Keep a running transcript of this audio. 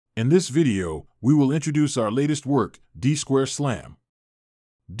In this video, we will introduce our latest work, D2SLAM.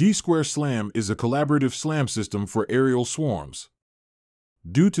 D2SLAM is a collaborative SLAM system for aerial swarms.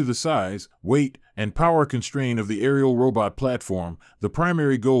 Due to the size, weight, and power constraint of the aerial robot platform, the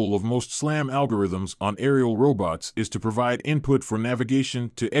primary goal of most SLAM algorithms on aerial robots is to provide input for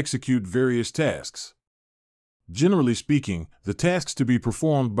navigation to execute various tasks. Generally speaking, the tasks to be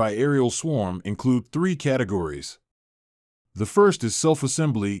performed by aerial swarm include three categories. The first is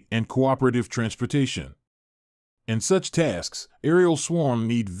self-assembly and cooperative transportation. In such tasks, aerial swarm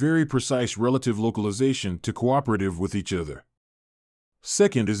need very precise relative localization to cooperative with each other.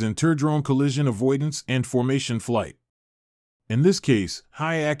 Second is inter-drone collision avoidance and formation flight. In this case,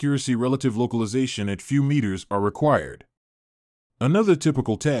 high accuracy relative localization at few meters are required. Another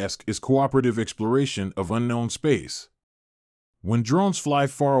typical task is cooperative exploration of unknown space. When drones fly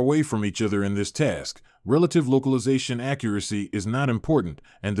far away from each other in this task, relative localization accuracy is not important,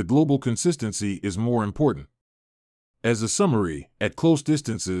 and the global consistency is more important. As a summary, at close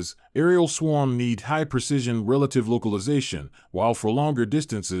distances, aerial swarm need high-precision relative localization, while for longer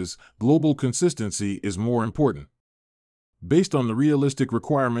distances, global consistency is more important. Based on the realistic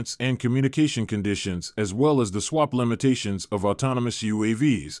requirements and communication conditions as well as the swap limitations of autonomous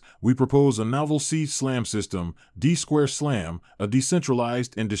UAVs, we propose a novel CSLAM system, D2SLAM, a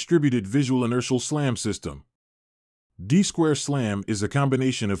decentralized and distributed visual-inertial SLAM system. D2SLAM is a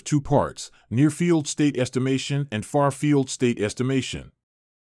combination of two parts, near-field state estimation and far-field state estimation.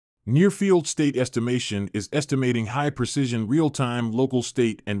 Near-field state estimation is estimating high-precision real-time local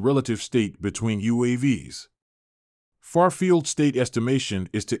state and relative state between UAVs. Far-field state estimation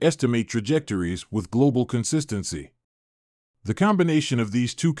is to estimate trajectories with global consistency. The combination of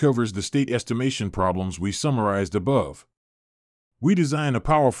these two covers the state estimation problems we summarized above. We design a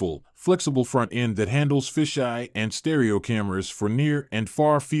powerful, flexible front end that handles fisheye and stereo cameras for near and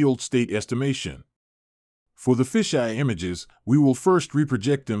far-field state estimation. For the fisheye images, we will first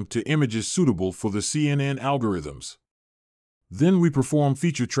reproject them to images suitable for the CNN algorithms. Then we perform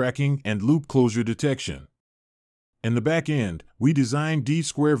feature tracking and loop closure detection. In the back end, we design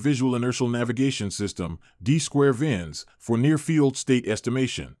D2 visual-inertial navigation system, D2-VINS, for near-field state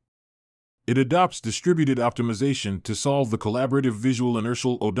estimation. It adopts distributed optimization to solve the collaborative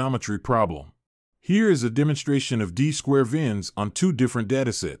visual-inertial odometry problem. Here is a demonstration of D2-VINS on two different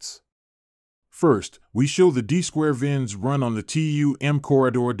datasets. First, we show the D2-VINS run on the TU-M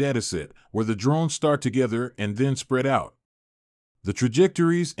corridor dataset, where the drones start together and then spread out. The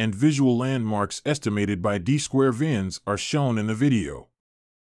trajectories and visual landmarks estimated by D2-VINS are shown in the video.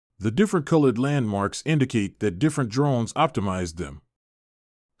 The different colored landmarks indicate that different drones optimized them.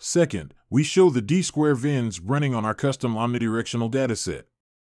 Second, we show the D2-VINS running on our custom omnidirectional dataset.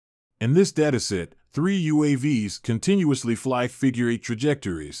 In this dataset, three UAVs continuously fly figure-8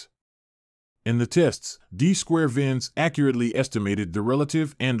 trajectories. In the tests, D2-VINS accurately estimated the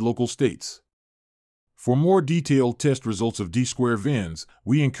relative and local states. For more detailed test results of D2-VINS,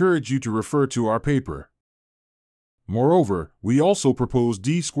 we encourage you to refer to our paper. Moreover, we also propose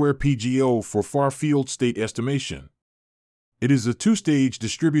D2-PGO for far-field state estimation. It is a two-stage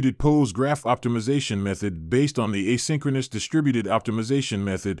distributed pose graph optimization method based on the asynchronous distributed optimization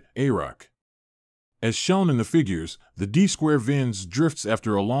method, AROC. As shown in the figures, the D2-VINS drifts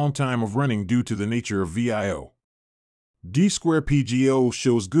after a long time of running due to the nature of VIO. D2-PGO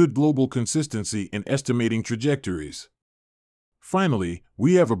shows good global consistency in estimating trajectories. Finally,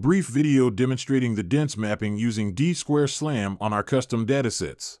 we have a brief video demonstrating the dense mapping using D2SLAM on our custom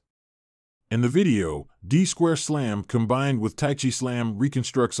datasets. In the video, D2SLAM combined with TaiChi-SLAM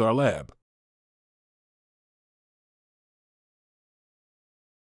reconstructs our lab.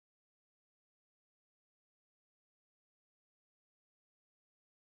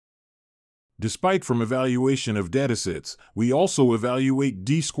 Despite from evaluation of datasets, we also evaluate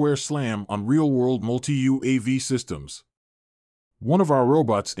D2SLAM on real-world multi-UAV systems. One of our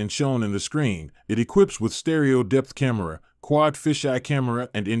robots is shown in the screen. It equips with stereo depth camera, quad fisheye camera,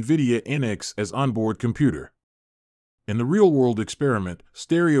 and NVIDIA NX as onboard computer. In the real-world experiment,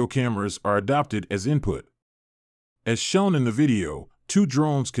 stereo cameras are adopted as input. As shown in the video, two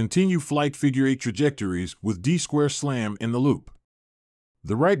drones continue flight figure-8 trajectories with D2SLAM in the loop.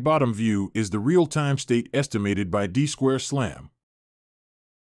 The right bottom view is the real-time state estimated by D2SLAM.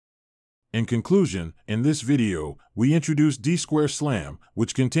 In conclusion, in this video, we introduce D2SLAM,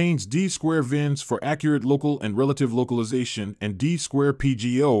 which contains D2-VINS for accurate local and relative localization and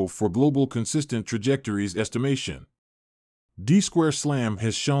D2-PGO for global consistent trajectories estimation. D2SLAM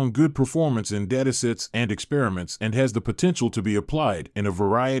has shown good performance in datasets and experiments and has the potential to be applied in a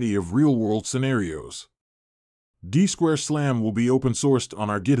variety of real-world scenarios. D2SLAM will be open sourced on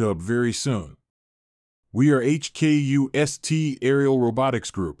our GitHub very soon. We are HKUST Aerial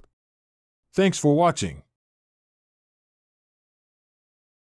Robotics Group. Thanks for watching.